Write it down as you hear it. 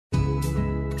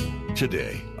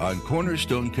today on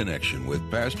Cornerstone Connection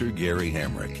with Pastor Gary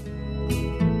Hamrick.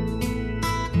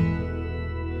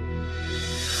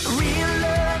 Real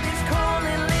love is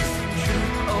calling, listen,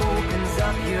 truth opens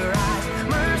up your eyes.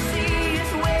 Mercy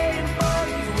is waiting for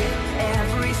you with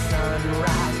every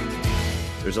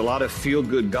sunrise. There's a lot of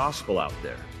feel-good gospel out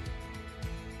there.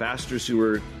 Pastors who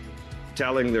are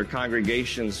telling their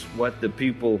congregations what the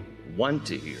people want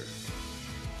to hear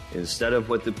instead of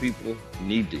what the people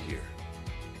need to hear.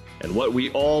 And what we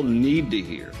all need to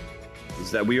hear is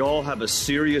that we all have a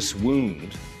serious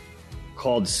wound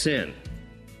called sin.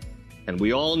 And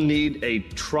we all need a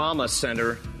trauma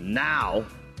center now.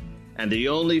 And the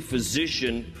only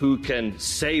physician who can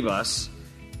save us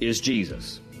is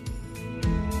Jesus.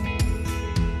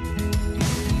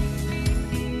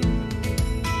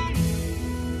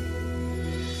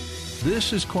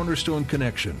 This is Cornerstone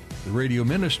Connection, the radio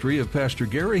ministry of Pastor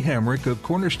Gary Hamrick of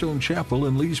Cornerstone Chapel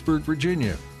in Leesburg,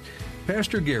 Virginia.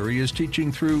 Pastor Gary is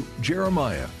teaching through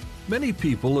Jeremiah. Many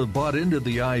people have bought into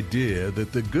the idea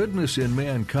that the goodness in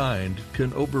mankind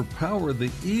can overpower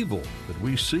the evil that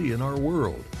we see in our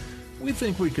world. We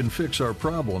think we can fix our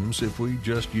problems if we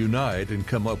just unite and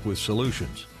come up with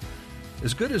solutions.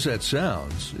 As good as that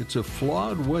sounds, it's a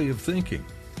flawed way of thinking.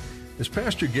 As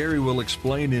Pastor Gary will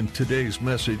explain in today's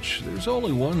message, there's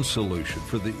only one solution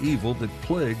for the evil that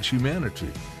plagues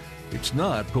humanity. It's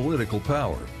not political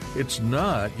power. It's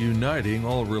not uniting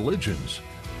all religions.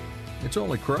 It's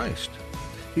only Christ.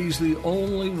 He's the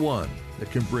only one that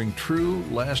can bring true,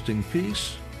 lasting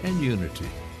peace and unity.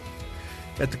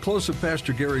 At the close of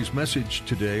Pastor Gary's message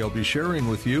today, I'll be sharing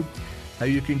with you how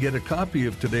you can get a copy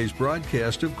of today's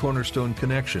broadcast of Cornerstone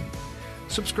Connection.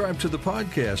 Subscribe to the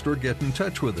podcast or get in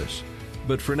touch with us.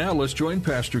 But for now, let's join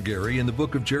Pastor Gary in the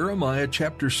book of Jeremiah,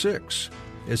 chapter 6,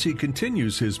 as he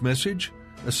continues his message,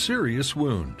 A Serious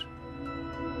Wound.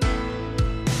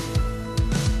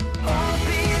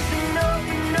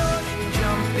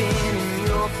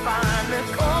 Find the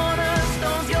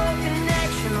cornerstones, your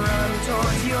connection, run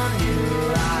towards your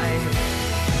new life.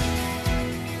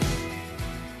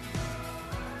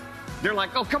 They're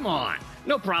like, oh, come on.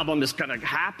 No problem is going to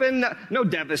happen. No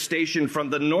devastation from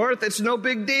the north. It's no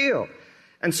big deal.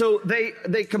 And so they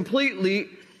completely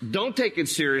don't take it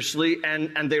seriously,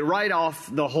 and they write off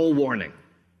the whole warning.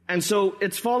 And so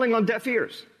it's falling on deaf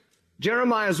ears.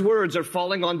 Jeremiah's words are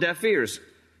falling on deaf ears.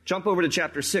 Jump over to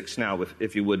chapter 6 now,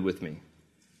 if you would, with me.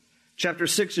 Chapter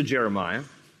 6 of Jeremiah.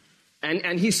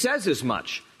 And he says as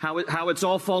much, how it's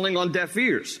all falling on deaf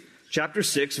ears. Chapter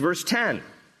 6, verse 10.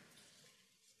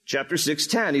 Chapter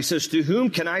 6:10, he says, to whom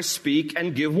can I speak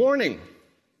and give warning?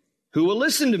 Who will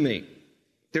listen to me?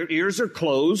 Their ears are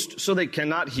closed, so they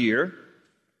cannot hear.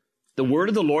 The word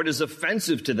of the Lord is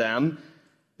offensive to them.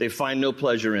 They find no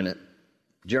pleasure in it.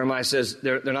 Jeremiah says,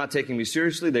 they're not taking me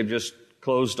seriously. They've just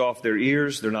closed off their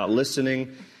ears. They're not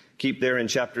listening. Keep there in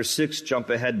chapter 6. Jump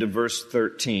ahead to verse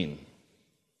 13.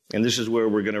 And this is where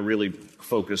we're going to really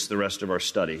focus the rest of our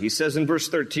study. He says in verse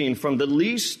 13, from the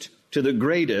least to the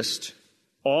greatest,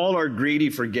 all are greedy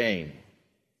for gain.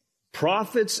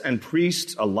 Prophets and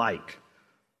priests alike,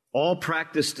 all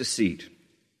practice deceit.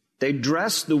 They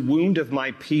dress the wound of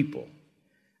my people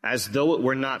as though it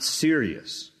were not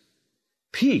serious.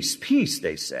 Peace, peace,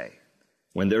 they say,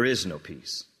 when there is no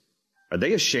peace. Are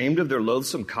they ashamed of their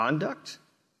loathsome conduct?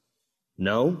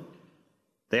 No,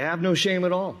 they have no shame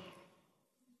at all.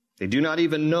 They do not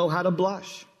even know how to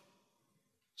blush.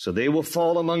 So they will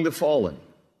fall among the fallen.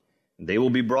 They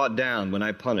will be brought down when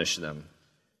I punish them,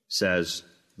 says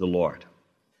the Lord.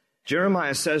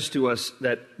 Jeremiah says to us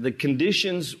that the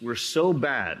conditions were so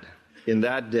bad in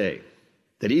that day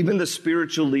that even the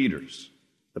spiritual leaders,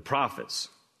 the prophets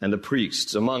and the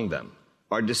priests among them,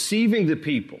 are deceiving the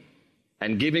people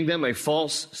and giving them a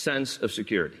false sense of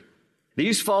security.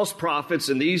 These false prophets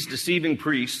and these deceiving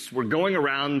priests were going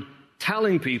around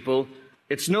telling people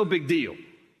it's no big deal.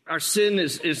 Our sin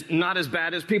is not as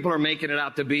bad as people are making it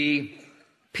out to be.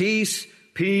 Peace,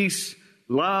 peace,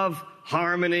 love,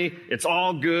 harmony, it's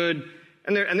all good.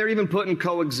 And they're even putting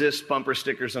coexist bumper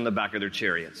stickers on the back of their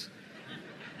chariots.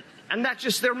 And that's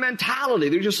just their mentality.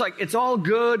 They're just like, it's all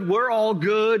good, we're all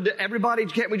good, everybody,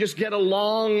 can't we just get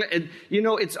along? And,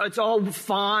 it's all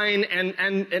fine and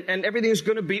everything's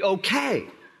going to be okay.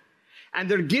 And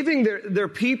they're giving their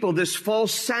people this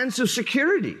false sense of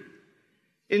security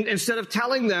instead of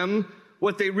telling them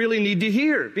what they really need to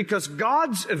hear, because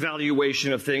God's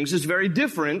evaluation of things is very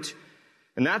different.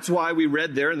 And that's why we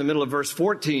read there in the middle of verse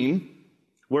 14,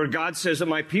 where God says that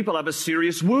my people have a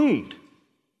serious wound.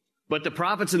 But the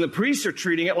prophets and the priests are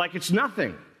treating it like it's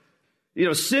nothing.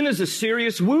 Sin is a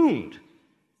serious wound.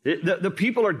 The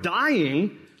people are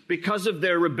dying because of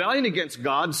their rebellion against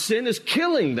God, sin is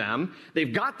killing them.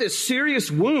 They've got this serious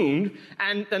wound,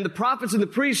 and the prophets and the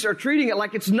priests are treating it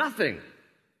like it's nothing.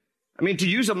 I mean, to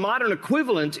use a modern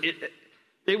equivalent,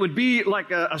 it would be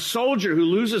like a soldier who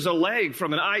loses a leg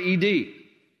from an IED.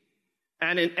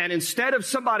 And instead of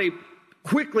somebody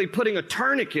quickly putting a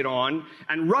tourniquet on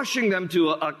and rushing them to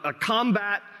a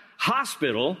combat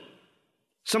hospital,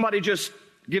 somebody just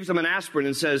gives them an aspirin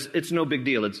and says, it's no big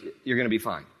deal. You're going to be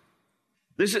fine.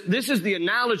 This is the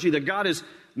analogy that God is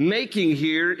making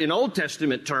here in Old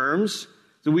Testament terms.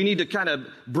 So we need to kind of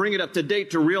bring it up to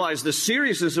date to realize the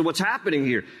seriousness of what's happening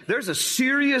here. There's a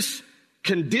serious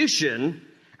condition,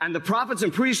 and the prophets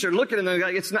and priests are looking and they're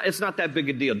like, it's not that big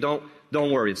a deal.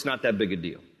 Don't worry, it's not that big a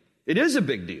deal. It is a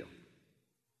big deal.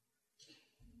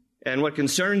 And what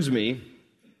concerns me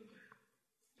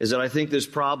is that I think this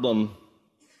problem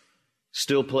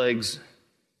still plagues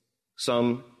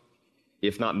some,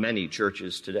 if not many,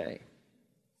 churches today.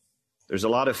 There's a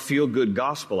lot of feel-good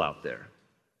gospel out there.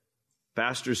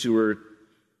 Pastors who are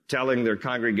telling their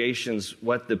congregations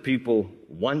what the people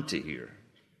want to hear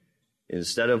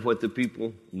instead of what the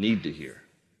people need to hear.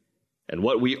 And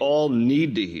what we all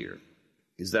need to hear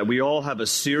is that we all have a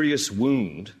serious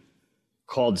wound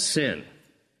called sin.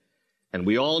 And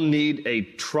we all need a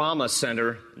trauma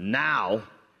center now,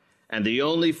 and the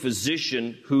only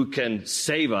physician who can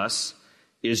save us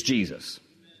is Jesus.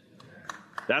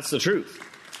 That's the truth.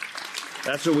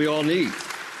 That's what we all need.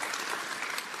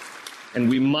 And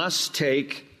we must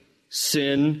take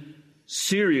sin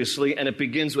seriously, and it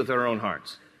begins with our own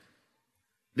hearts.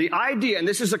 The idea, and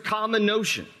this is a common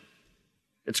notion,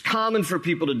 it's common for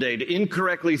people today to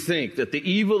incorrectly think that the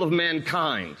evil of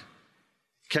mankind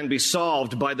can be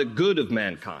solved by the good of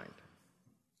mankind.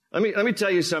 Let me tell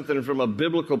you something from a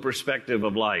biblical perspective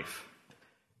of life.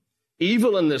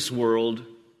 Evil in this world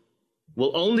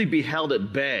will only be held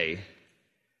at bay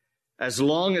as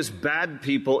long as bad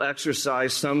people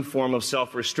exercise some form of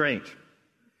self-restraint.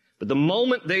 But the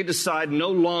moment they decide no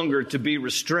longer to be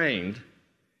restrained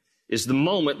is the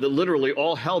moment that literally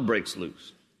all hell breaks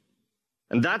loose.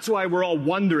 And that's why we're all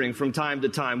wondering from time to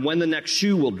time when the next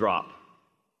shoe will drop.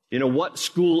 You know, what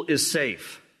school is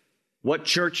safe? What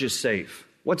church is safe?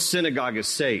 What synagogue is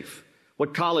safe?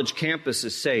 What college campus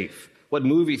is safe? What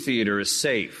movie theater is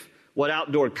safe? What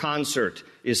outdoor concert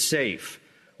is safe?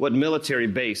 What military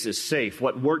base is safe?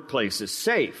 What workplace is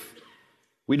safe?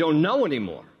 We don't know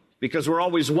anymore because we're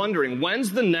always wondering,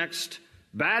 when's the next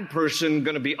bad person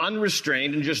going to be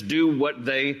unrestrained and just do what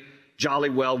they jolly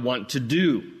well want to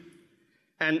do?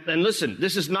 And listen,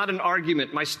 this is not an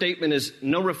argument. My statement is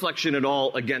no reflection at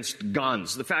all against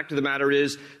guns. The fact of the matter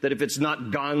is that if it's not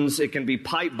guns, it can be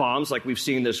pipe bombs like we've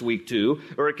seen this week too,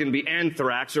 or it can be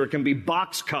anthrax, or it can be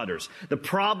box cutters. The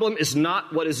problem is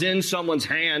not what is in someone's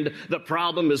hand. The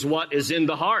problem is what is in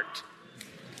the heart.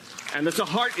 And it's a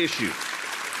heart issue.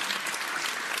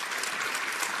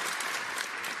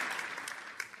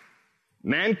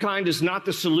 Mankind is not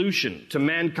the solution to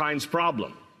mankind's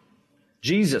problem.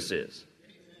 Jesus is.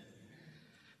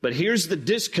 But here's the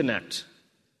disconnect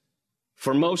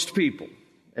for most people.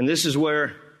 And this is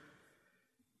where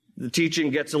the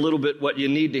teaching gets a little bit what you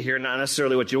need to hear, not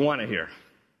necessarily what you want to hear.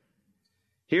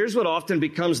 Here's what often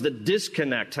becomes the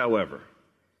disconnect, however,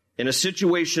 in a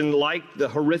situation like the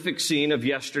horrific scene of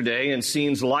yesterday and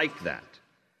scenes like that.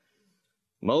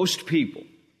 Most people,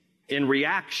 in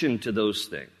reaction to those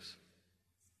things,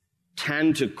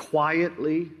 tend to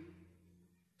quietly,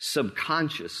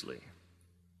 subconsciously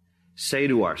say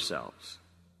to ourselves,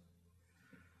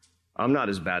 I'm not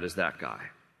as bad as that guy,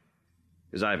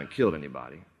 because I haven't killed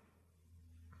anybody.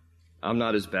 I'm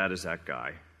not as bad as that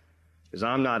guy, because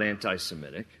I'm not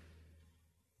anti-Semitic.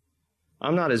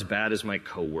 I'm not as bad as my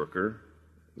coworker,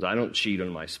 because I don't cheat on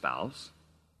my spouse.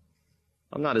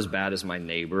 I'm not as bad as my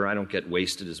neighbor. I don't get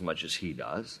wasted as much as he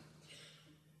does.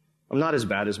 I'm not as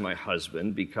bad as my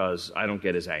husband, because I don't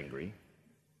get as angry.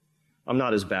 I'm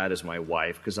not as bad as my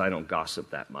wife because I don't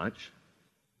gossip that much.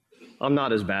 I'm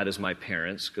not as bad as my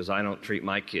parents because I don't treat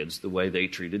my kids the way they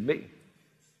treated me.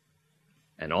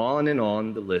 And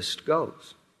on the list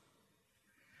goes.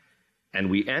 And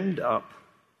we end up,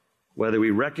 whether we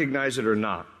recognize it or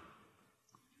not,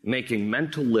 making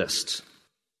mental lists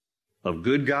of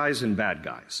good guys and bad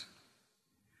guys.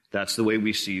 That's the way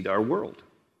we see our world.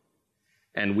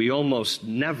 And we almost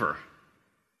never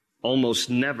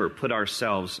put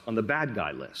ourselves on the bad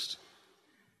guy list.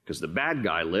 Because the bad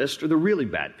guy list are the really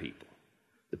bad people.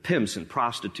 The pimps and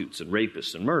prostitutes and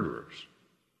rapists and murderers.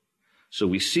 So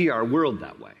we see our world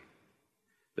that way.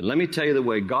 But let me tell you the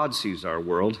way God sees our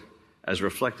world as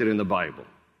reflected in the Bible.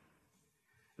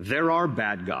 There are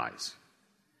bad guys,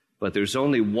 but there's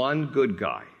only one good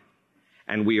guy,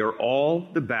 and we are all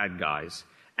the bad guys.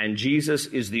 And Jesus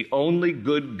is the only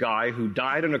good guy who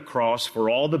died on a cross for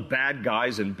all the bad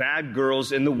guys and bad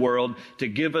girls in the world to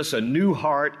give us a new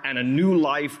heart and a new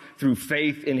life through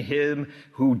faith in Him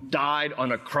who died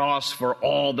on a cross for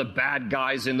all the bad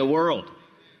guys in the world.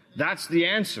 That's the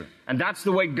answer. And that's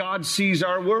the way God sees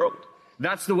our world.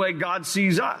 That's the way God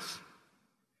sees us.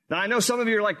 Now, I know some of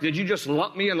you are like, did you just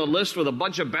lump me in the list with a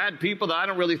bunch of bad people that I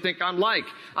don't really think I'm like?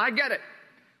 I get it.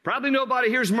 Probably nobody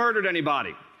here's murdered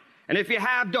anybody. And if you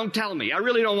have, don't tell me. I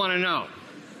really don't want to know.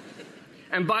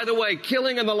 And by the way,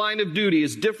 killing in the line of duty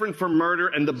is different from murder,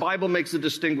 and the Bible makes a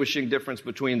distinguishing difference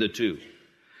between the two.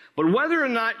 But whether or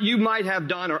not you might have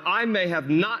done, or I may have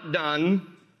not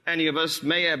done, any of us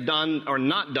may have done or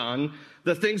not done,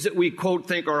 the things that we, quote,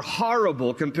 think are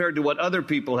horrible compared to what other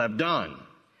people have done,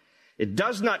 it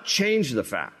does not change the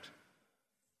fact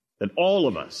that all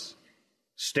of us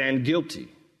stand guilty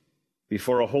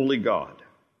before a holy God.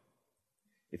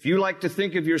 If you like to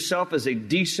think of yourself as a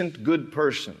decent, good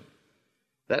person,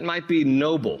 that might be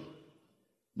noble,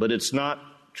 but it's not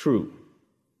true.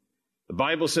 The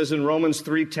Bible says in Romans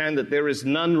 3:10 that there is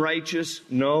none righteous,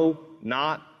 no,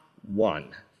 not one.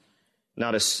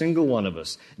 Not a single one of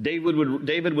us. David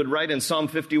would write in Psalm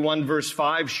 51, verse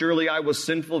 5, surely I was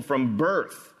sinful from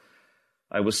birth.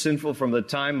 I was sinful from the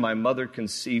time my mother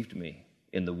conceived me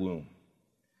in the womb.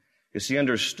 Because he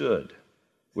understood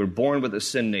we're born with a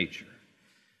sin nature.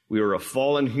 We are a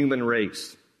fallen human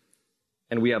race,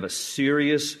 and we have a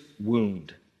serious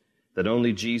wound that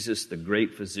only Jesus, the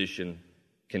great physician,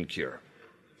 can cure.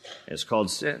 And it's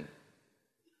called sin.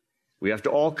 We have to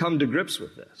all come to grips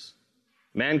with this.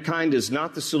 Mankind is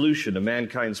not the solution to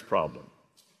mankind's problem.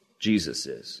 Jesus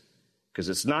is. Because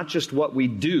it's not just what we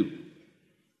do.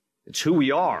 It's who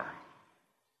we are.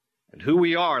 And who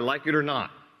we are, like it or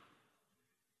not,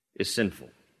 is sinful.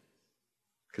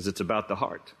 Because it's about the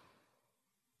heart.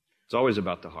 It's always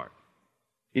about the heart.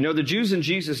 You know, the Jews in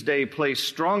Jesus' day placed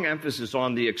strong emphasis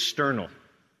on the external.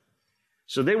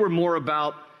 So they were more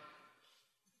about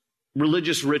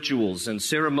religious rituals and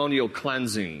ceremonial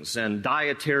cleansings and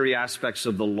dietary aspects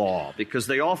of the law, because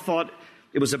they all thought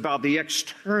it was about the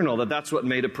external, that's what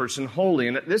made a person holy.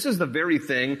 And this is the very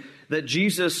thing that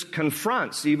Jesus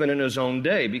confronts even in his own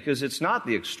day, because it's not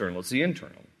the external, it's the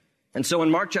internal. And so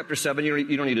in Mark chapter 7,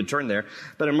 you don't need to turn there,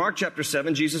 but in Mark chapter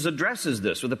 7, Jesus addresses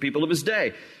this with the people of his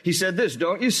day. He said this,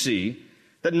 don't you see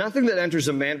that nothing that enters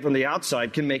a man from the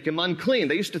outside can make him unclean?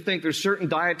 They used to think there's certain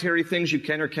dietary things you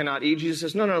can or cannot eat. Jesus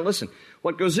says, no, listen.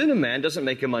 What goes in a man doesn't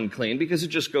make him unclean, because it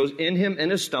just goes in him, in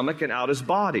his stomach, and out his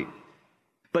body.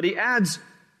 But he adds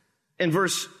in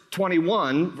verse 20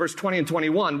 and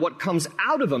 21, what comes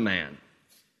out of a man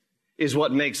is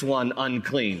what makes one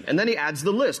unclean. And then he adds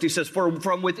the list. He says, for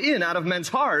from within, out of men's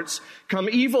hearts, come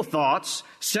evil thoughts,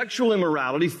 sexual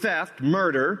immorality, theft,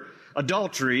 murder,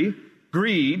 adultery,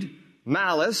 greed,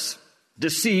 malice,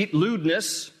 deceit,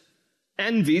 lewdness,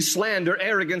 envy, slander,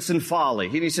 arrogance, and folly.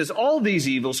 And he says, all these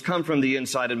evils come from the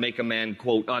inside and make a man,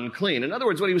 quote, unclean. In other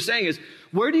words, what he was saying is,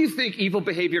 where do you think evil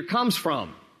behavior comes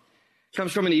from? It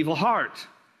comes from an evil heart.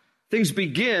 Things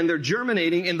begin, they're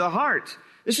germinating in the heart.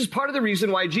 This is part of the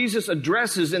reason why Jesus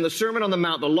addresses in the Sermon on the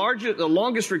Mount, the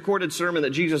longest recorded sermon that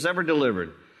Jesus ever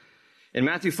delivered, in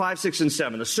Matthew 5, 6, and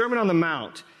 7, the Sermon on the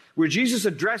Mount, where Jesus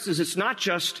addresses it's not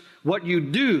just what you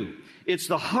do, it's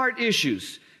the heart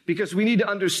issues, because we need to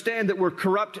understand that we're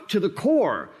corrupt to the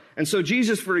core. And so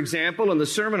Jesus, for example, in the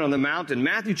Sermon on the Mount in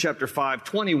Matthew chapter 5,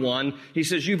 21, he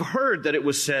says, you've heard that it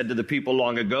was said to the people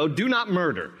long ago, do not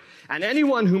murder, and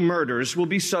anyone who murders will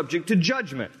be subject to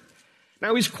judgment.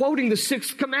 Now, he's quoting the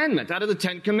 6th commandment out of the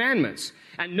 10 commandments.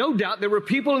 And no doubt there were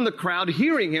people in the crowd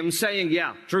hearing him saying,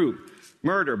 yeah, true,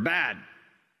 murder, bad,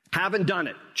 haven't done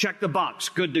it, check the box,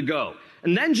 good to go.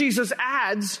 And then Jesus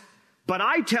adds, but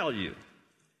I tell you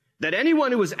that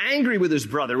anyone who is angry with his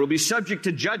brother will be subject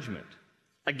to judgment.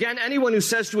 Again, anyone who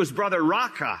says to his brother,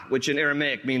 raka, which in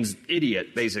Aramaic means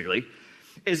idiot, basically,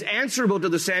 is answerable to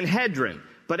the Sanhedrin.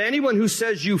 But anyone who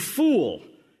says, you fool,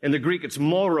 in the Greek, it's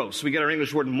moros. We get our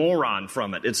English word moron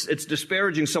from it. It's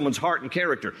disparaging someone's heart and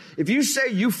character. If you say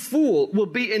you fool, will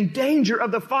be in danger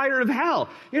of the fire of hell.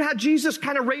 You know how Jesus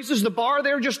kind of raises the bar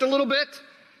there just a little bit?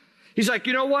 He's like,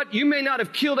 you know what? You may not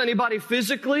have killed anybody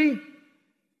physically,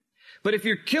 but if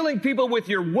you're killing people with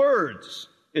your words,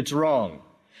 it's wrong.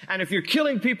 And if you're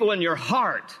killing people in your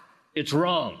heart, it's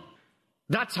wrong.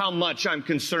 That's how much I'm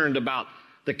concerned about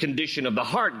the condition of the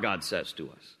heart, God says to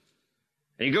us.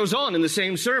 And he goes on in the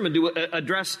same sermon to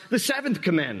address the 7th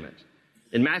commandment.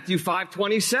 In Matthew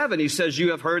 5:27, he says,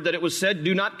 you have heard that it was said,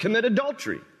 do not commit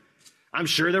adultery. I'm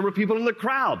sure there were people in the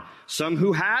crowd, some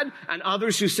who had and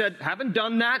others who said, haven't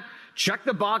done that, check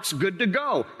the box, good to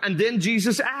go. And then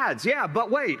Jesus adds, yeah, but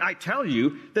wait, I tell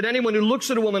you that anyone who looks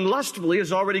at a woman lustfully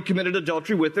has already committed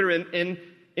adultery with her in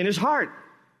his heart.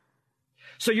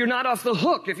 So you're not off the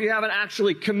hook if you haven't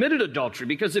actually committed adultery,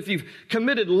 because if you've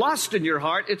committed lust in your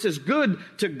heart, it's as good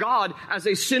to God as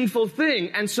a sinful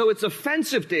thing. And so it's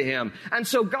offensive to him. And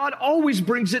so God always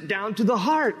brings it down to the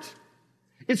heart.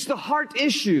 It's the heart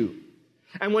issue.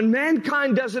 And when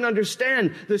mankind doesn't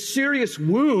understand the serious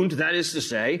wound, that is to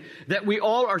say, that we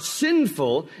all are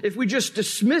sinful, if we just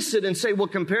dismiss it and say, well,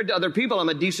 compared to other people, I'm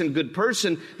a decent, good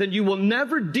person, then you will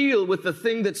never deal with the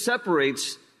thing that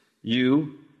separates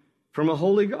you from a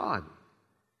holy God,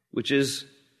 which is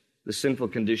the sinful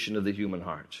condition of the human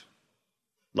heart.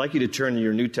 I'd like you to turn in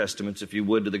your New Testaments, if you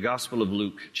would, to the Gospel of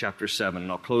Luke, chapter 7,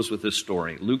 and I'll close with this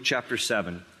story. Luke chapter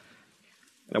 7.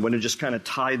 And I want to just kind of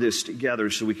tie this together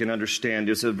so we can understand.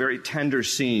 It's a very tender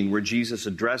scene where Jesus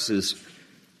addresses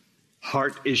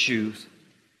heart issues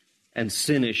and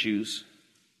sin issues.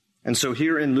 And so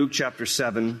here in Luke chapter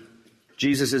 7,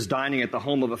 Jesus is dining at the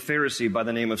home of a Pharisee by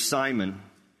the name of Simon.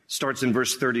 Starts in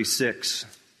verse 36.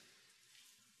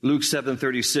 Luke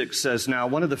 7:36 says, now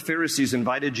one of the Pharisees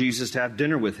invited Jesus to have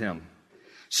dinner with him.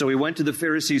 So he went to the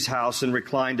Pharisee's house and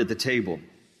reclined at the table.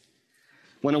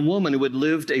 When a woman who had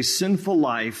lived a sinful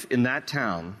life in that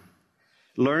town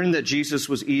learned that Jesus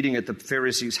was eating at the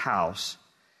Pharisee's house,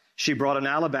 she brought an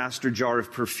alabaster jar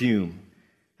of perfume,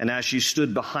 and as she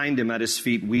stood behind him at his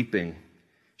feet weeping,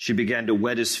 she began to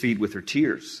wet his feet with her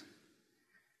tears.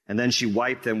 And then she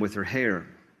wiped them with her hair,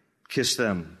 kissed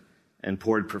them, and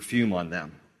poured perfume on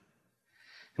them.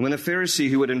 And when the Pharisee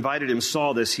who had invited him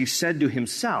saw this, he said to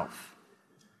himself,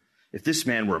 if this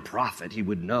man were a prophet, he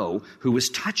would know who was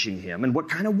touching him and what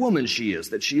kind of woman she is,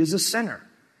 that she is a sinner.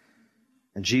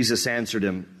 And Jesus answered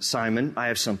him, Simon, I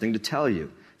have something to tell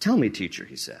you. Tell me, teacher,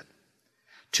 he said.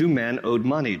 2 men owed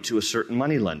money to a certain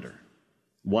moneylender.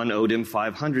 One owed him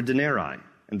 500 denarii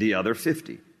and the other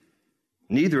 50.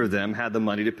 Neither of them had the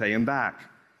money to pay him back.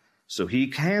 So he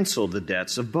canceled the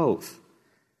debts of both.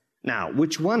 Now,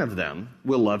 which one of them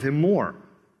will love him more?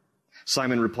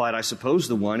 Simon replied, I suppose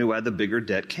the one who had the bigger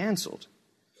debt canceled.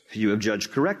 You have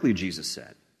judged correctly, Jesus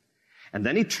said. And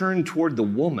then he turned toward the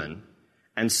woman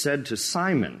and said to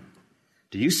Simon,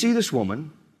 do you see this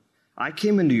woman? I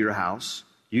came into your house.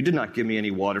 You did not give me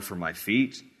any water for my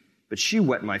feet, but she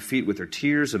wet my feet with her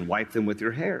tears and wiped them with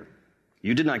her hair.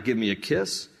 You did not give me a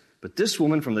kiss, but this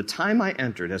woman, from the time I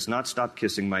entered, has not stopped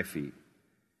kissing my feet.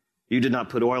 You did not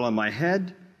put oil on my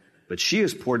head, but she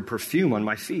has poured perfume on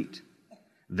my feet.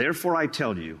 Therefore I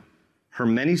tell you, her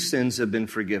many sins have been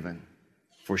forgiven,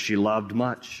 for she loved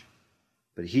much.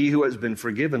 But he who has been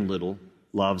forgiven little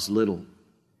loves little.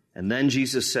 And then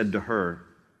Jesus said to her,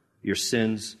 your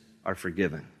sins are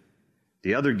forgiven.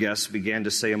 The other guests began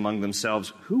to say among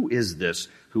themselves, who is this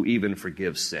who even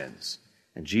forgives sins?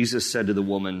 And Jesus said to the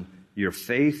woman, your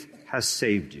faith has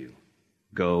saved you.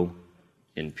 Go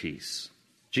in peace.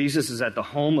 Jesus is at the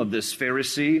home of this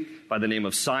Pharisee by the name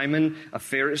of Simon. A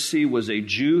Pharisee was a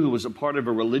Jew who was a part of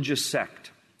a religious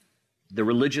sect. The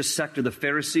religious sect of the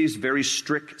Pharisees, very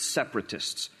strict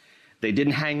separatists. They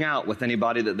didn't hang out with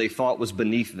anybody that they thought was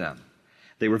beneath them.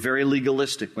 They were very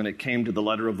legalistic when it came to the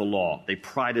letter of the law. They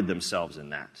prided themselves in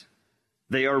that.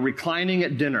 They are reclining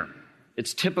at dinner.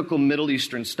 It's typical Middle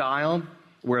Eastern style,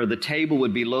 where the table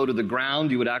would be low to the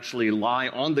ground. You would actually lie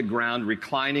on the ground,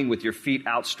 reclining with your feet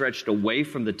outstretched away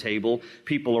from the table.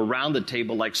 People around the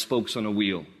table like spokes on a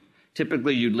wheel.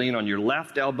 Typically, you'd lean on your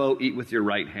left elbow, eat with your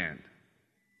right hand.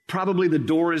 Probably the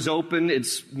door is open.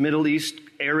 It's Middle East,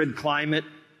 arid climate.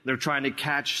 They're trying to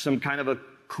catch some kind of a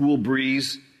cool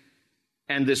breeze.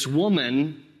 And this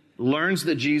woman learns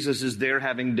that Jesus is there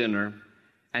having dinner,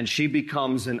 and she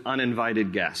becomes an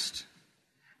uninvited guest.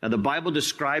 Now, the Bible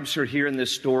describes her here in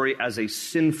this story as a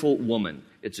sinful woman.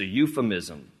 It's a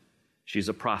euphemism. She's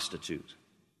a prostitute.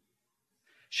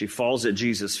 She falls at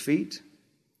Jesus' feet.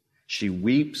 She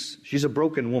weeps. She's a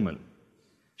broken woman.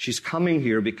 She's coming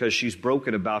here because she's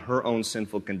broken about her own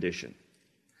sinful condition.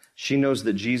 She knows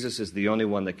that Jesus is the only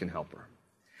one that can help her.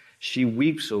 She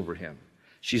weeps over him.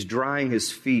 She's drying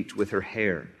his feet with her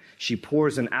hair. She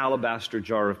pours an alabaster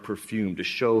jar of perfume to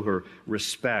show her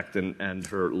respect and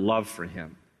her love for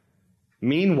him.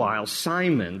 Meanwhile,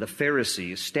 Simon, the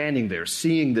Pharisee, is standing there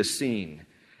seeing this scene,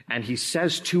 and he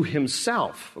says to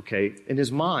himself, in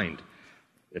his mind,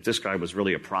 if this guy was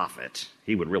really a prophet,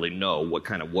 he would really know what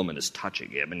kind of woman is touching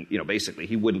him, and, basically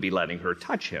he wouldn't be letting her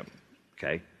touch him,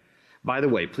 By the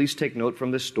way, please take note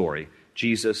from this story,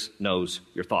 Jesus knows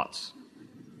your thoughts.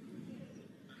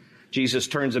 Jesus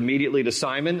turns immediately to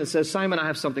Simon and says, Simon, I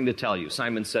have something to tell you.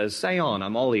 Simon says, say on,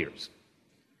 I'm all ears.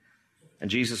 And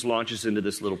Jesus launches into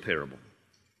this little parable.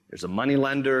 There's a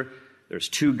moneylender. There's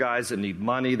two guys that need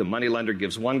money. The moneylender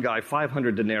gives one guy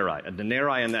 500 denarii. A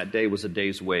denarii in that day was a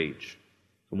day's wage.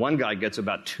 One guy gets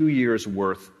about 2 years'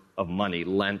 worth of money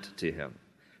lent to him.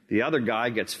 The other guy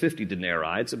gets 50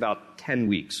 denarii. It's about 10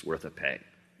 weeks' worth of pay.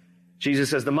 Jesus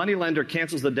says the moneylender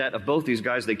cancels the debt of both these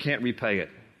guys. They can't repay it.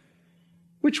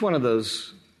 Which one of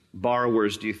those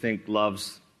borrowers do you think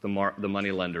loves the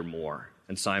moneylender more?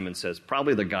 And Simon says,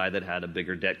 probably the guy that had a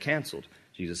bigger debt canceled.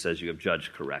 Jesus says, you have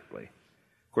judged correctly.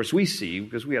 Of course, we see,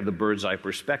 because we have the bird's eye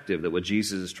perspective, that what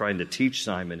Jesus is trying to teach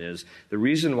Simon is the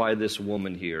reason why this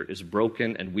woman here is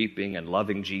broken and weeping and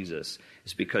loving Jesus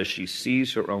is because she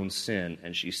sees her own sin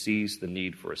and she sees the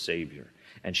need for a Savior.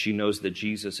 And she knows that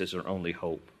Jesus is her only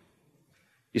hope.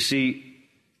 You see,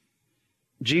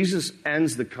 Jesus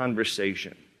ends the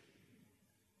conversation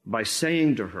by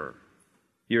saying to her,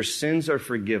 your sins are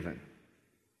forgiven.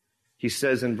 He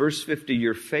says in verse 50,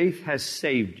 your faith has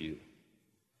saved you.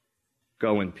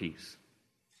 Go in peace.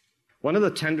 One of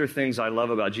the tender things I love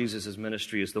about Jesus'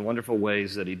 ministry is the wonderful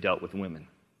ways that he dealt with women.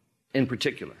 In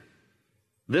particular,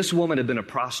 this woman had been a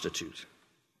prostitute.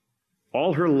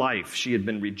 All her life, she had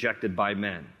been rejected by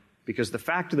men. Because the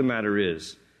fact of the matter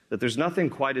is that there's nothing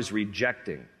quite as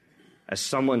rejecting as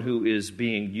someone who is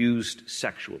being used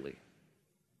sexually.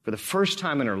 For the first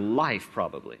time in her life,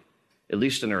 probably, at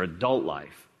least in her adult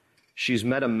life, she's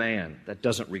met a man that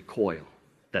doesn't recoil,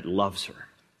 that loves her,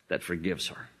 that forgives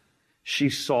her. She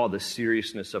saw the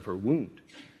seriousness of her wound.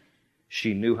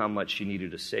 She knew how much she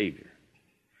needed a Savior.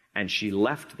 And she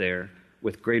left there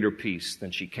with greater peace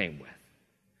than she came with.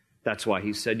 That's why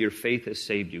he said, your faith has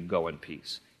saved you, go in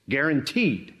peace.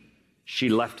 Guaranteed, she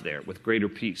left there with greater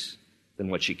peace than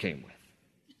what she came with.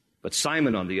 But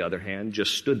Simon, on the other hand,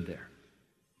 just stood there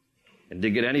and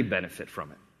didn't get any benefit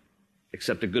from it,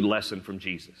 except a good lesson from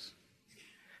Jesus.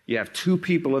 You have two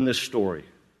people in this story,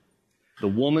 the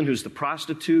woman who's the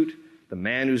prostitute, the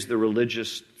man who's the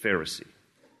religious Pharisee.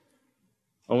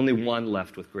 Only one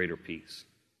left with greater peace.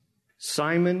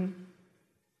 Simon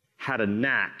had a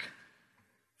knack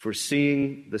for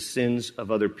seeing the sins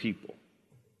of other people,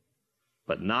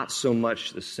 but not so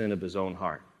much the sin of his own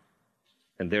heart.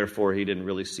 And therefore, he didn't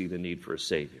really see the need for a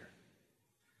Savior.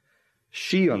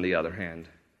 She, on the other hand,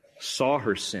 saw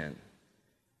her sin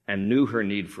and knew her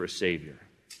need for a Savior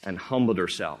and humbled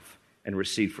herself and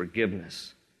received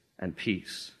forgiveness and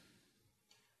peace.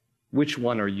 Which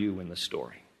one are you in the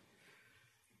story?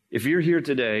 If you're here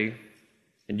today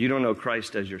and you don't know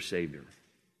Christ as your Savior,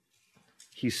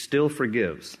 he still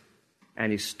forgives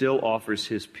and he still offers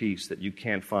his peace that you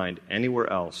can't find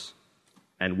anywhere else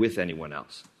and with anyone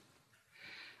else.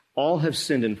 All have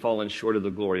sinned and fallen short of the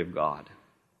glory of God,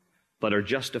 but are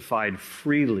justified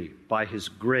freely by his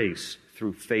grace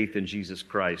through faith in Jesus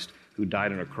Christ, who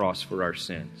died on a cross for our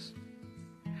sins.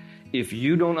 If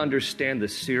you don't understand the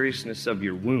seriousness of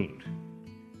your wound,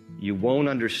 you won't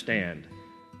understand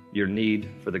your need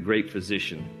for the great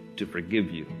physician to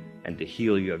forgive you and to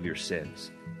heal you of your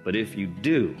sins. But if you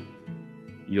do,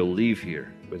 you'll leave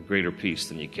here with greater peace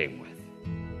than you came with.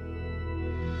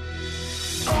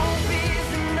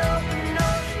 Open ocean,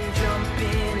 jump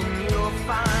in and you'll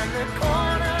find the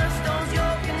cornerstones,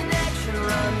 your connection,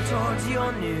 run towards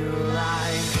your new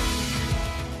life.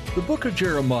 The book of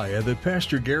Jeremiah that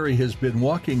Pastor Gary has been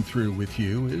walking through with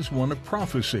you is one of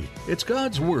prophecy. It's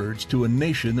God's words to a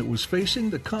nation that was facing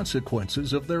the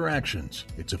consequences of their actions.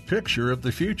 It's a picture of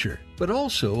the future, but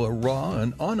also a raw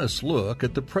and honest look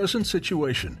at the present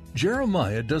situation.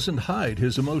 Jeremiah doesn't hide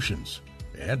his emotions.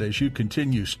 And as you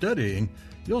continue studying,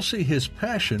 you'll see his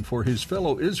passion for his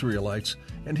fellow Israelites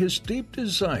and his deep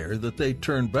desire that they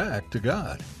turn back to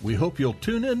God. We hope you'll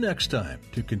tune in next time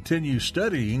to continue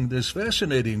studying this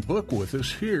fascinating book with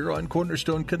us here on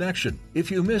Cornerstone Connection. If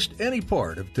you missed any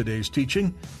part of today's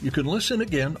teaching, you can listen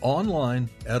again online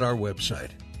at our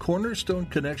website,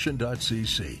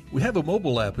 cornerstoneconnection.cc. We have a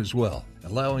mobile app as well,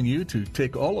 allowing you to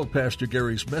take all of Pastor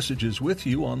Gary's messages with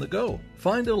you on the go.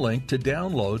 Find a link to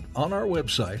download on our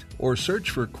website or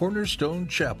search for Cornerstone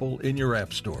Chapel in your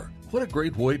app store. What a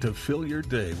great way to fill your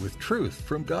day with truth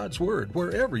from God's Word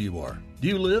wherever you are. Do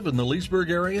you live in the Leesburg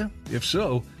area? If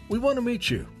so, we want to meet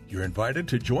you. You're invited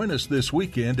to join us this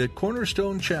weekend at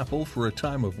Cornerstone Chapel for a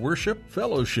time of worship,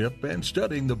 fellowship, and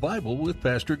studying the Bible with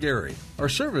Pastor Gary. Our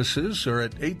services are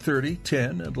at 8:30,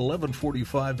 10, and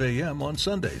 11:45 a.m. on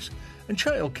Sundays, and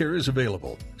childcare is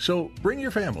available. So bring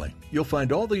your family. You'll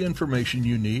find all the information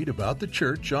you need about the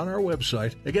church on our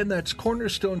website. Again, that's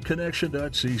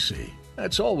cornerstoneconnection.cc.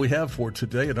 That's all we have for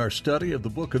today in our study of the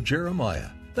book of Jeremiah.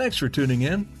 Thanks for tuning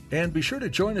in, and be sure to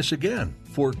join us again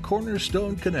for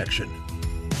Cornerstone Connection.